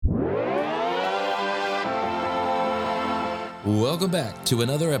Welcome back to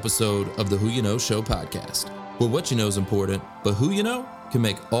another episode of the Who You Know Show podcast, where what you know is important, but who you know can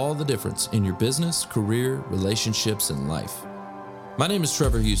make all the difference in your business, career, relationships, and life. My name is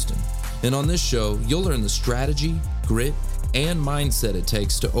Trevor Houston, and on this show, you'll learn the strategy, grit, and mindset it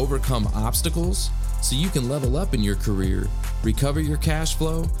takes to overcome obstacles so you can level up in your career, recover your cash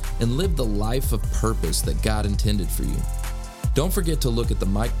flow, and live the life of purpose that God intended for you. Don't forget to look at the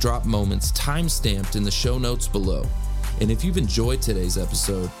mic drop moments time-stamped in the show notes below. And if you've enjoyed today's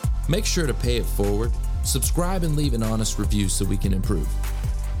episode, make sure to pay it forward, subscribe, and leave an honest review so we can improve.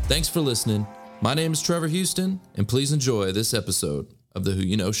 Thanks for listening. My name is Trevor Houston, and please enjoy this episode of the Who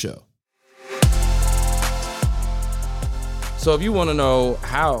You Know Show. So if you want to know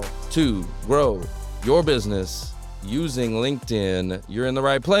how to grow your business using LinkedIn, you're in the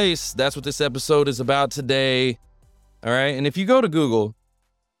right place. That's what this episode is about today. All right. And if you go to Google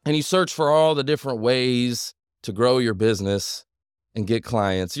and you search for all the different ways to grow your business and get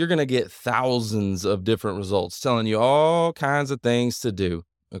clients, you're going to get thousands of different results telling you all kinds of things to do,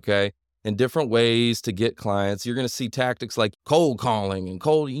 okay, and different ways to get clients. You're going to see tactics like cold calling and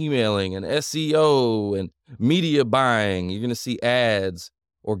cold emailing and SEO and media buying. You're going to see ads,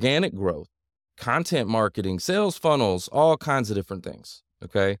 organic growth, content marketing, sales funnels, all kinds of different things,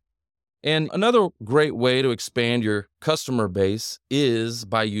 okay? And another great way to expand your customer base is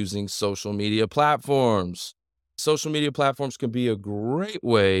by using social media platforms. Social media platforms can be a great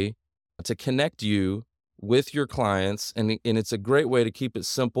way to connect you with your clients, and it's a great way to keep it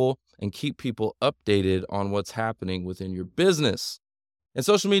simple and keep people updated on what's happening within your business. And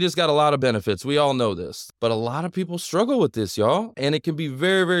social media's got a lot of benefits. We all know this, but a lot of people struggle with this, y'all. And it can be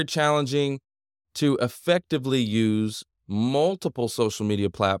very, very challenging to effectively use multiple social media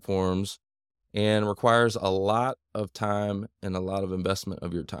platforms and requires a lot of time and a lot of investment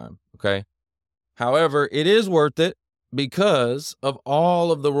of your time, okay? However, it is worth it because of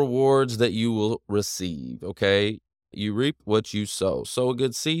all of the rewards that you will receive, okay? You reap what you sow. Sow a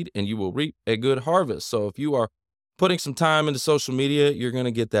good seed and you will reap a good harvest. So if you are putting some time into social media, you're going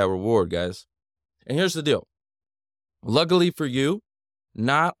to get that reward, guys. And here's the deal. Luckily for you,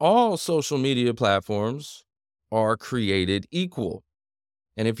 not all social media platforms are created equal.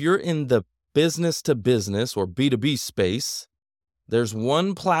 And if you're in the business to business or B2B space, there's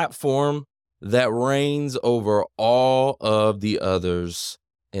one platform that reigns over all of the others,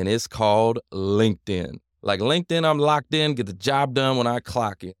 and it's called LinkedIn. Like LinkedIn, I'm locked in, get the job done when I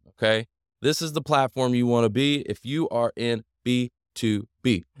clock in, okay? This is the platform you want to be if you are in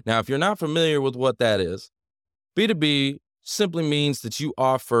B2B. Now, if you're not familiar with what that is, B2B simply means that you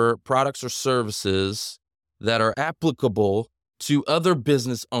offer products or services that are applicable to other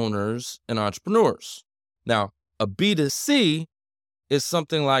business owners and entrepreneurs. Now, a B2C is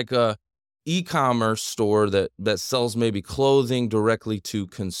something like a e-commerce store that sells maybe clothing directly to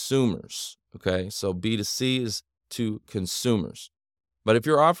consumers, okay? So B2C is to consumers. But if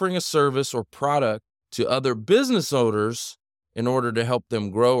you're offering a service or product to other business owners in order to help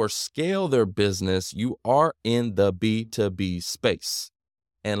them grow or scale their business, you are in the B2B space.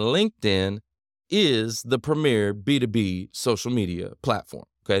 And LinkedIn is the premier B2B social media platform,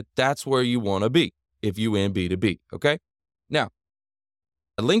 okay? That's where you want to be if you in B2B, okay? Now,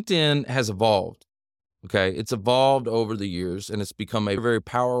 LinkedIn has evolved, okay? It's evolved over the years, and it's become a very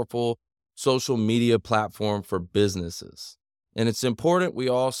powerful social media platform for businesses. And it's important we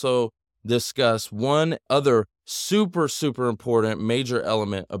also discuss one other super, super important major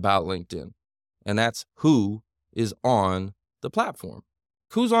element about LinkedIn, and that's who is on the platform.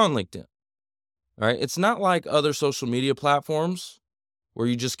 Who's on LinkedIn, all right? It's not like other social media platforms where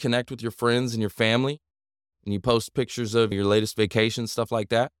you just connect with your friends and your family and you post pictures of your latest vacation, stuff like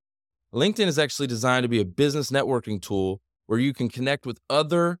that. LinkedIn is actually designed to be a business networking tool where you can connect with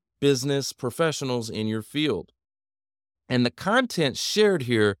other business professionals in your field. And the content shared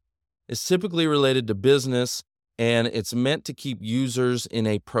here is typically related to business, and it's meant to keep users in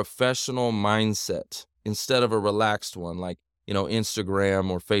a professional mindset instead of a relaxed one like, Instagram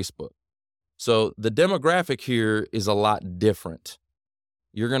or Facebook. So the demographic here is a lot different.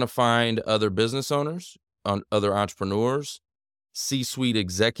 You're going to find other business owners, other entrepreneurs, C-suite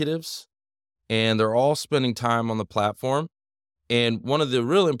executives, and they're all spending time on the platform. And one of the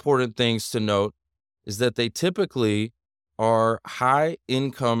real important things to note is that they typically are high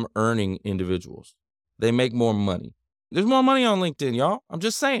income earning individuals. They make more money. There's more money on LinkedIn, y'all. I'm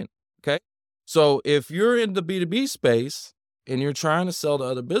just saying, okay? So if you're in the B2B space and you're trying to sell to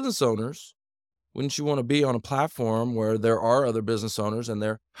other business owners, wouldn't you want to be on a platform where there are other business owners and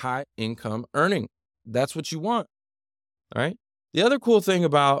they're high income earning? That's what you want, all right? The other cool thing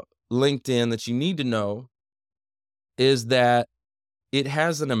about LinkedIn that you need to know is that it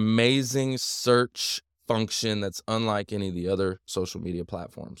has an amazing search function that's unlike any of the other social media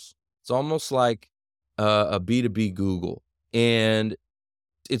platforms. It's almost like a B2B Google. And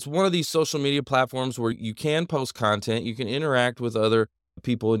it's one of these social media platforms where you can post content, you can interact with other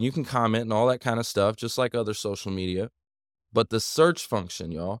people, and you can comment and all that kind of stuff, just like other social media. But the search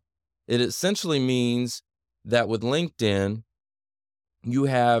function, y'all, it essentially means that with LinkedIn, you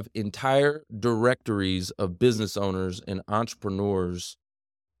have entire directories of business owners and entrepreneurs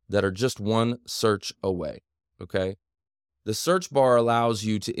that are just one search away, okay? The search bar allows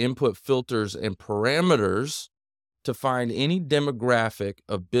you to input filters and parameters to find any demographic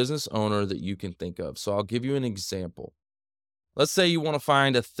of business owner that you can think of. So I'll give you an example. Let's say you want to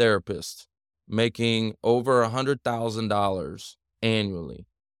find a therapist making over $100,000 annually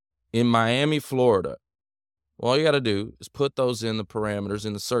in Miami, Florida. All you got to do is put those in the parameters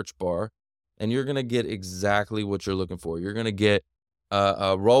in the search bar, and you're going to get exactly what you're looking for. You're going to get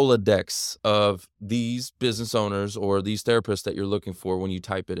a Rolodex of these business owners or these therapists that you're looking for when you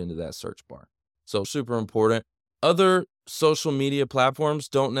type it into that search bar. So super important. Other social media platforms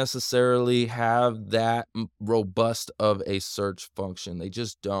don't necessarily have that robust of a search function. They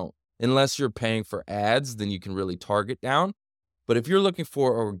just don't. Unless you're paying for ads, then you can really target down. But if you're looking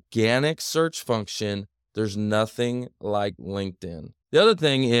for organic search function, there's nothing like LinkedIn. The other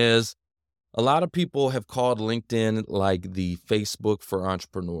thing is a lot of people have called LinkedIn like the Facebook for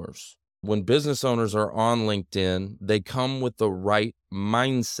entrepreneurs. When business owners are on LinkedIn, they come with the right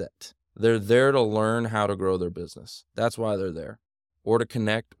mindset. They're there to learn how to grow their business. That's why they're there, or to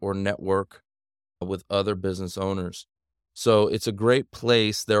connect or network with other business owners. So it's a great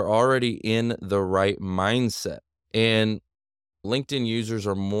place. They're already in the right mindset. And LinkedIn users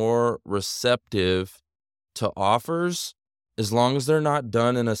are more receptive to offers as long as they're not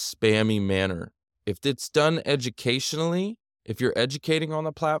done in a spammy manner. If it's done educationally, if you're educating on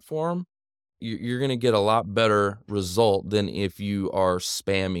the platform, you're going to get a lot better result than if you are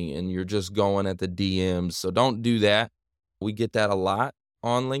spammy and you're just going at the DMs. So don't do that. We get that a lot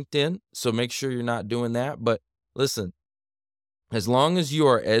on LinkedIn. So make sure you're not doing that. But listen, as long as you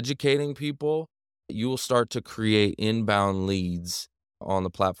are educating people, you will start to create inbound leads on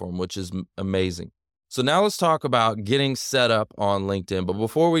the platform, which is amazing. So now let's talk about getting set up on LinkedIn. But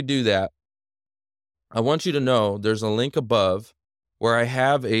before we do that, I want you to know there's a link above where I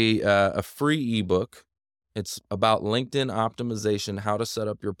have a free ebook. It's about LinkedIn optimization, how to set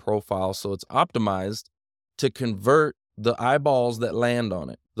up your profile so it's optimized to convert the eyeballs that land on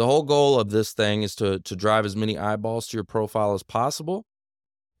it. The whole goal of this thing is to drive as many eyeballs to your profile as possible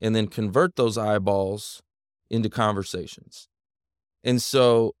and then convert those eyeballs into conversations. And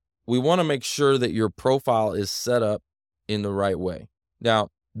so we want to make sure that your profile is set up in the right way. Now,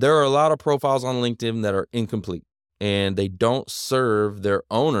 there are a lot of profiles on LinkedIn that are incomplete and they don't serve their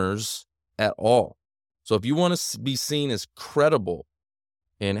owners at all. So if you want to be seen as credible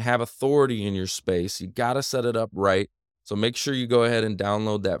and have authority in your space, you got to set it up right. So make sure you go ahead and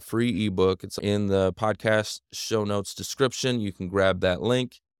download that free ebook. It's in the podcast show notes description. You can grab that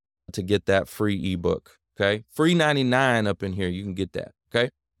link to get that free ebook. Okay. Free 99 up in here. You can get that.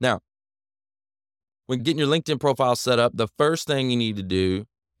 Okay. Now, when getting your LinkedIn profile set up, the first thing you need to do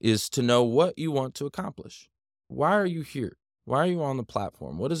is to know what you want to accomplish. Why are you here? Why are you on the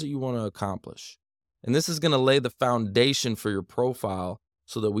platform? What is it you want to accomplish? And this is going to lay the foundation for your profile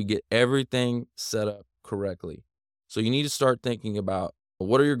so that we get everything set up correctly. So you need to start thinking about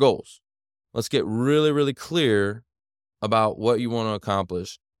what are your goals? Let's get really, really clear about what you want to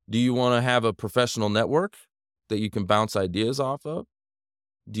accomplish. Do you want to have a professional network that you can bounce ideas off of?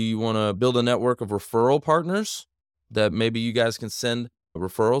 Do you want to build a network of referral partners that maybe you guys can send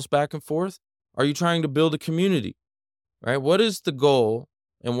referrals back and forth? Are you trying to build a community, right? What is the goal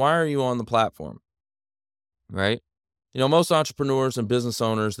and why are you on the platform, right? You know, most entrepreneurs and business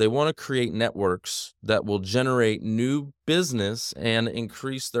owners, they want to create networks that will generate new business and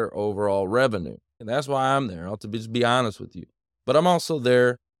increase their overall revenue. And that's why I'm there. I'll just be honest with you. But I'm also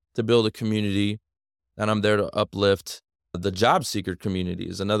there to build a community, and I'm there to uplift the job seeker community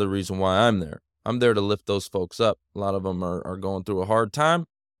is another reason why I'm there. I'm there to lift those folks up. A lot of them are going through a hard time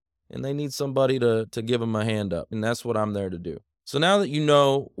and they need somebody to give them a hand up. And that's what I'm there to do. So now that you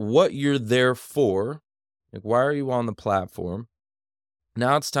know what you're there for, like why are you on the platform?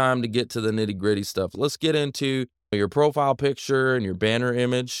 Now it's time to get to the nitty gritty stuff. Let's get into your profile picture and your banner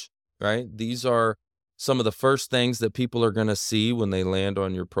image, right? These are some of the first things that people are going to see when they land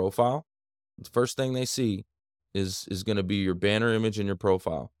on your profile. The first thing they see is going to be your banner image and your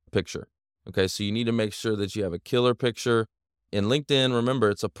profile picture. Okay, so you need to make sure that you have a killer picture. In LinkedIn, remember,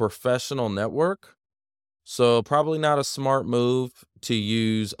 it's a professional network. So probably not a smart move to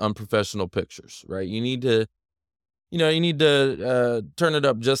use unprofessional pictures, right? You need to turn it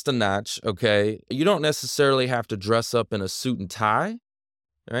up just a notch, okay? You don't necessarily have to dress up in a suit and tie,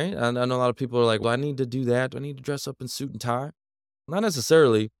 right? I know a lot of people are like, well, I need to do that. Do I need to dress up in suit and tie? Not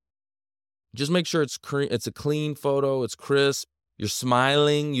necessarily. Just make sure it's a clean photo, it's crisp, you're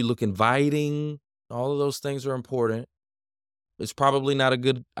smiling, you look inviting. All of those things are important. It's probably not a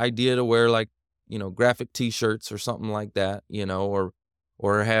good idea to wear like, graphic t-shirts or something like that,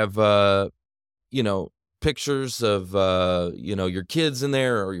 or have you know, pictures of your kids in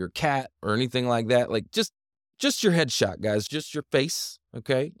there or your cat or anything like that. Like just your headshot, guys, just your face,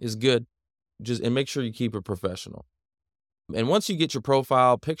 okay, is good. And make sure you keep it professional. And once you get your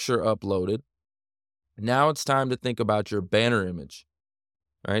profile picture uploaded, now it's time to think about your banner image.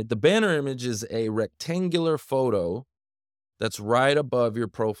 All right? The banner image is a rectangular photo that's right above your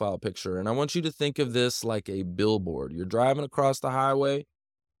profile picture. And I want you to think of this like a billboard. You're driving across the highway,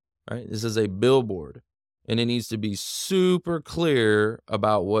 right? This is a billboard, and it needs to be super clear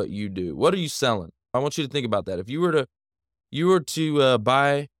about what you do. What are you selling? I want you to think about that. If you were to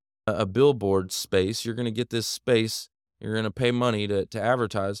buy a billboard space, you're going to get this space. You're going to pay money to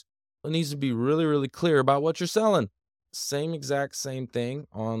advertise. It needs to be really, really clear about what you're selling. Same thing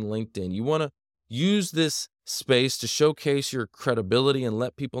on LinkedIn. You want to use this space to showcase your credibility and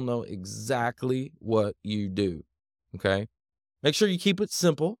let people know exactly what you do. Okay? Make sure you keep it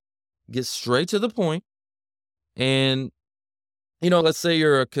simple. Get straight to the point. And, let's say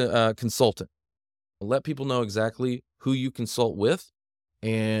you're a consultant. Let people know exactly who you consult with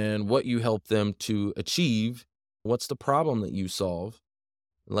and what you help them to achieve. What's the problem that you solve?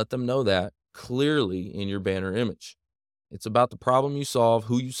 Let them know that clearly in your banner image. It's about the problem you solve,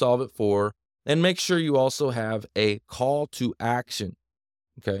 who you solve it for, and make sure you also have a call to action.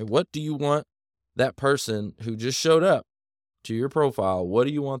 Okay, what do you want that person who just showed up to your profile, what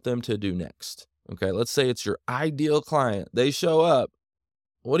do you want them to do next? Okay, let's say it's your ideal client. They show up.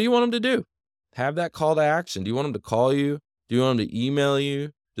 What do you want them to do? Have that call to action. Do you want them to call you? Do you want them to email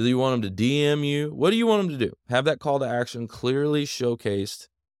you? Do you want them to DM you? What do you want them to do? Have that call to action clearly showcased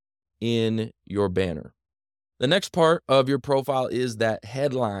in your banner. The next part of your profile is that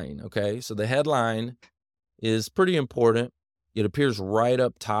headline, okay? So the headline is pretty important. It appears right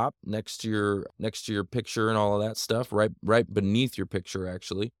up top next to your picture and all of that stuff, right beneath your picture,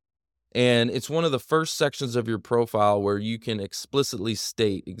 actually. And it's one of the first sections of your profile where you can explicitly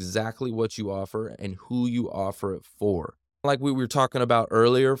state exactly what you offer and who you offer it for. Like we were talking about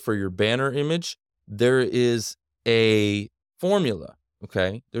earlier for your banner image, there is a formula,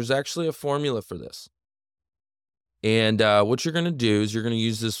 okay? There's actually a formula for this. And what you're going to do is you're going to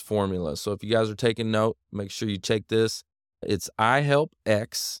use this formula. So if you guys are taking note, make sure you take this. It's I help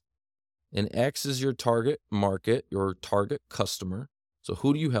X, and X is your target market, your target customer. So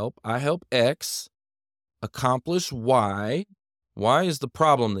who do you help? I help X accomplish Y. Y is the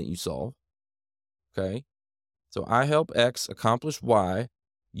problem that you solve. Okay. So I help X accomplish Y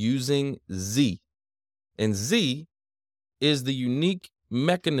using Z. And Z is the unique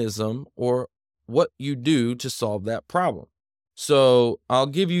mechanism or what you do to solve that problem. So I'll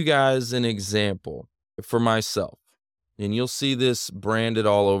give you guys an example for myself. And you'll see this branded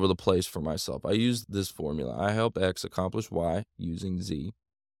all over the place for myself. I use this formula. I help X accomplish Y using Z.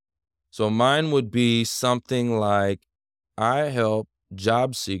 So mine would be something like, I help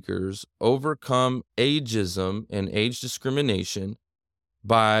job seekers overcome ageism and age discrimination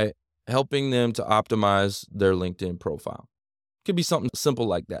by helping them to optimize their LinkedIn profile. It could be something simple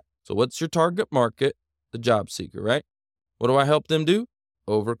like that. So what's your target market? The job seeker, right? What do I help them do?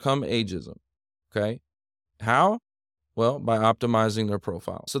 Overcome ageism. Okay. How? Well, by optimizing their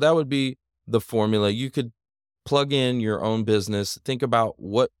profile. So that would be the formula. You could plug in your own business. Think about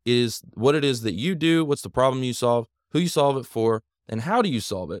what it is that you do, what's the problem you solve, who you solve it for, and how do you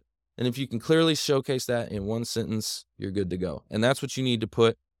solve it. And if you can clearly showcase that in one sentence, you're good to go. And that's what you need to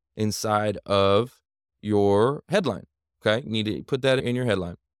put inside of your headline. Okay? You need to put that in your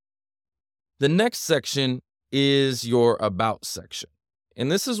headline. The next section is your about section. And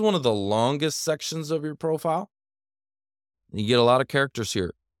this is one of the longest sections of your profile. You get a lot of characters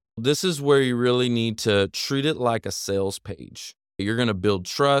here. This is where you really need to treat it like a sales page. You're going to build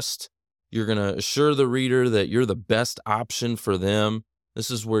trust. You're going to assure the reader that you're the best option for them.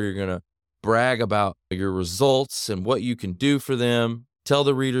 This is where you're going to brag about your results and what you can do for them. Tell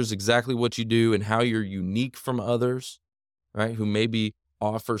the readers exactly what you do and how you're unique from others, right, who maybe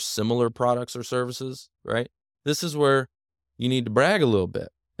offer similar products or services, right? This is where you need to brag a little bit.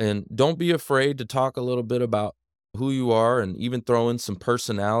 And don't be afraid to talk a little bit about who you are and even throw in some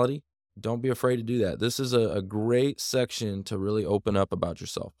personality. Don't be afraid to do that. This is a great section to really open up about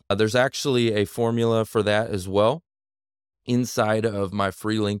yourself. There's actually a formula for that as well inside of my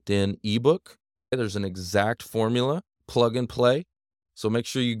free LinkedIn ebook. There's an exact formula, plug and play. So make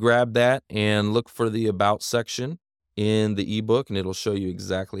sure you grab that and look for the About section in the ebook, and it'll show you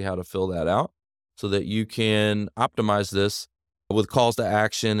exactly how to fill that out so that you can optimize this with calls to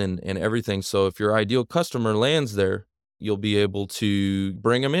action and everything. So if your ideal customer lands there, you'll be able to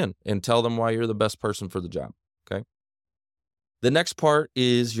bring them in and tell them why you're the best person for the job, okay? The next part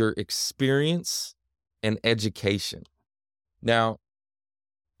is your experience and education. Now,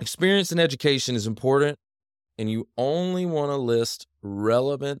 experience and education is important, and you only want to list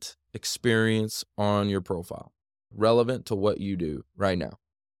relevant experience on your profile, relevant to what you do right now.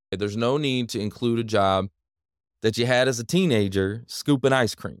 There's no need to include a job that you had as a teenager scooping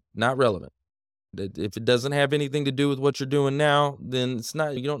ice cream. Not relevant. If it doesn't have anything to do with what you're doing now, then it's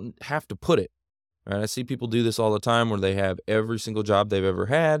not, you don't have to put it. Right? I see people do this all the time where they have every single job they've ever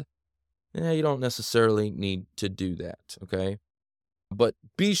had. You don't necessarily need to do that, okay? But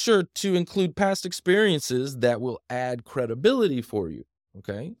be sure to include past experiences that will add credibility for you,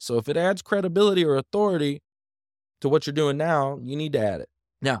 okay? So if it adds credibility or authority to what you're doing now, you need to add it.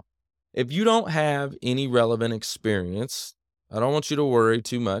 Now, if you don't have any relevant experience, I don't want you to worry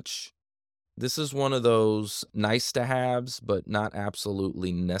too much. This is one of those nice to haves, but not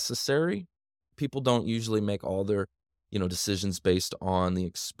absolutely necessary. People don't usually make all their, decisions based on the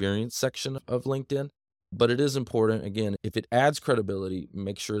experience section of LinkedIn, but it is important. Again, if it adds credibility,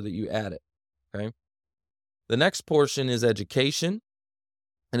 make sure that you add it, okay? The next portion is education,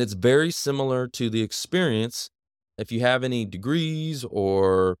 and it's very similar to the experience. If you have any degrees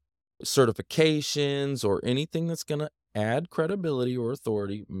or certifications or anything that's going to add credibility or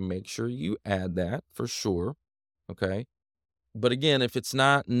authority, make sure you add that for sure, okay? But again, if it's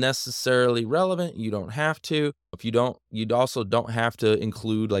not necessarily relevant, you don't have to. If you don't, you also don't have to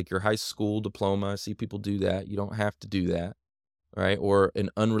include like your high school diploma. I see people do that. You don't have to do that, right? Or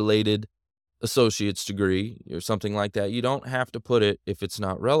an unrelated associate's degree or something like that. You don't have to put it if it's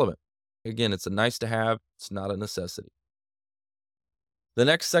not relevant. Again, it's a nice to have. It's not a necessity. The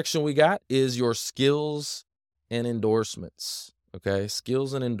next section we got is your skills and endorsements, okay?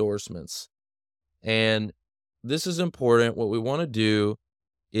 Skills and endorsements. And this is important. What we want to do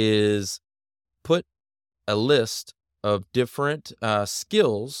is put a list of different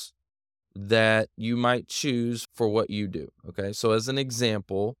skills that you might choose for what you do, okay? So as an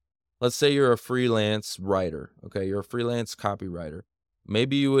example, let's say you're a freelance writer, okay? You're a freelance copywriter.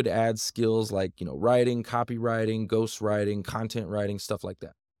 Maybe you would add skills like, writing, copywriting, ghostwriting, content writing, stuff like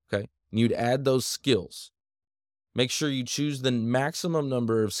that, okay? And you'd add those skills. Make sure you choose the maximum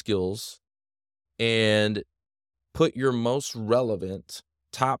number of skills and put your most relevant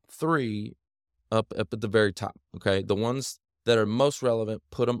top 3 up at the very top, okay? The ones that are most relevant,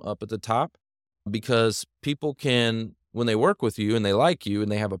 put them up at the top, because people can, when they work with you and they like you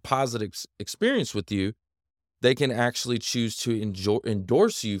and they have a positive experience with you, they can actually choose to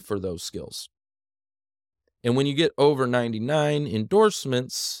endorse you for those skills. And when you get over 99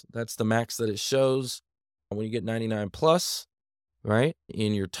 endorsements, that's the max that it shows. When you get 99 plus, right,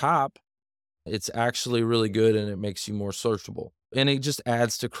 in your top, it's actually really good and it makes you more searchable. And it just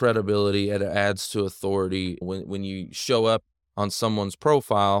adds to credibility and it adds to authority. When you show up on someone's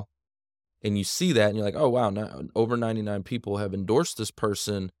profile and you see that and you're like, oh, wow, over 99 people have endorsed this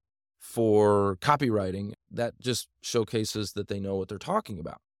person for copywriting, that just showcases that they know what they're talking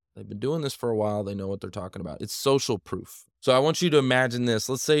about. They've been doing this for a while. They know what they're talking about. It's social proof. So I want you to imagine this.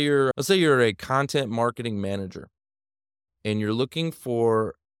 Let's say you're a content marketing manager and you're looking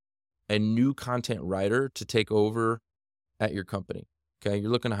for a new content writer to take over at your company. Okay. You're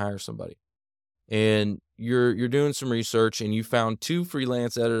looking to hire somebody and you're doing some research and you found 2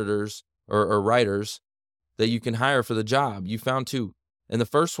 freelance editors or writers that you can hire for the job. You found 2. And the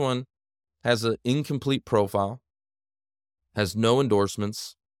first one has an incomplete profile, has no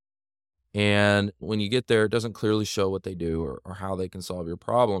endorsements. And when you get there, it doesn't clearly show what they do or how they can solve your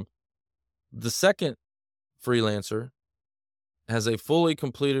problem. The second freelancer has a fully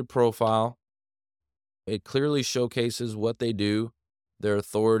completed profile. It clearly showcases what they do, their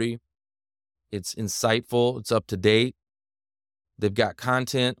authority. It's insightful. It's up to date. They've got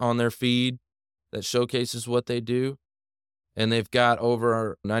content on their feed that showcases what they do. And they've got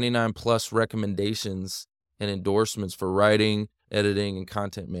over 99 plus recommendations and endorsements for writing, editing, and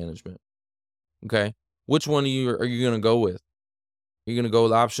content management. Okay. Which one are you going to go with? You're going to go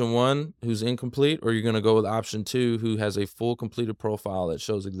with option 1, who's incomplete, or you're going to go with option 2, who has a full completed profile that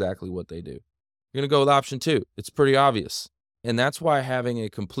shows exactly what they do? You're going to go with option 2. It's pretty obvious. And that's why having a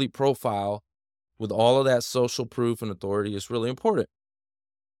complete profile with all of that social proof and authority is really important,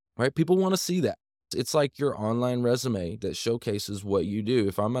 right? People want to see that. It's like your online resume that showcases what you do.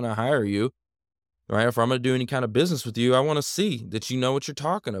 If I'm going to hire you, right? If I'm going to do any kind of business with you, I want to see that you know what you're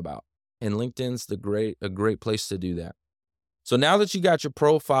talking about. And LinkedIn's a great place to do that. So now that you got your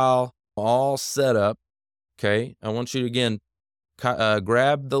profile all set up, okay, I want you to, again,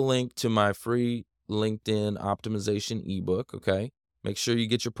 grab the link to my free LinkedIn optimization ebook, okay? Make sure you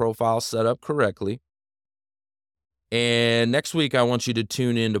get your profile set up correctly. And next week, I want you to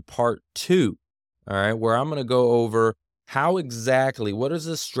tune into part 2, all right, where I'm going to go over what is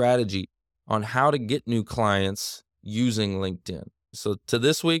the strategy on how to get new clients using LinkedIn. So to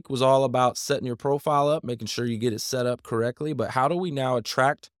this week was all about setting your profile up, making sure you get it set up correctly. But how do we now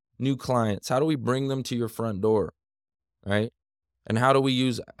attract new clients? How do we bring them to your front door, right? And how do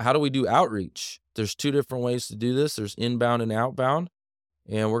we do outreach? There's 2 different ways to do this. There's inbound and outbound.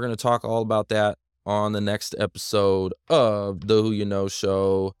 And we're going to talk all about that on the next episode of the Who You Know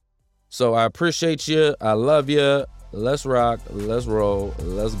Show. So I appreciate you. I love you. Let's rock. Let's roll.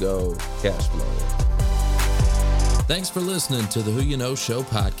 Let's go. Cash flow. Thanks for listening to the Who You Know Show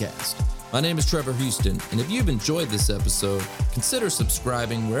podcast. My name is Trevor Houston, and if you've enjoyed this episode, consider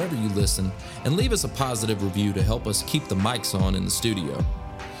subscribing wherever you listen and leave us a positive review to help us keep the mics on in the studio.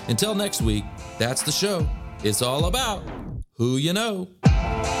 Until next week, that's the show. It's all about who you know.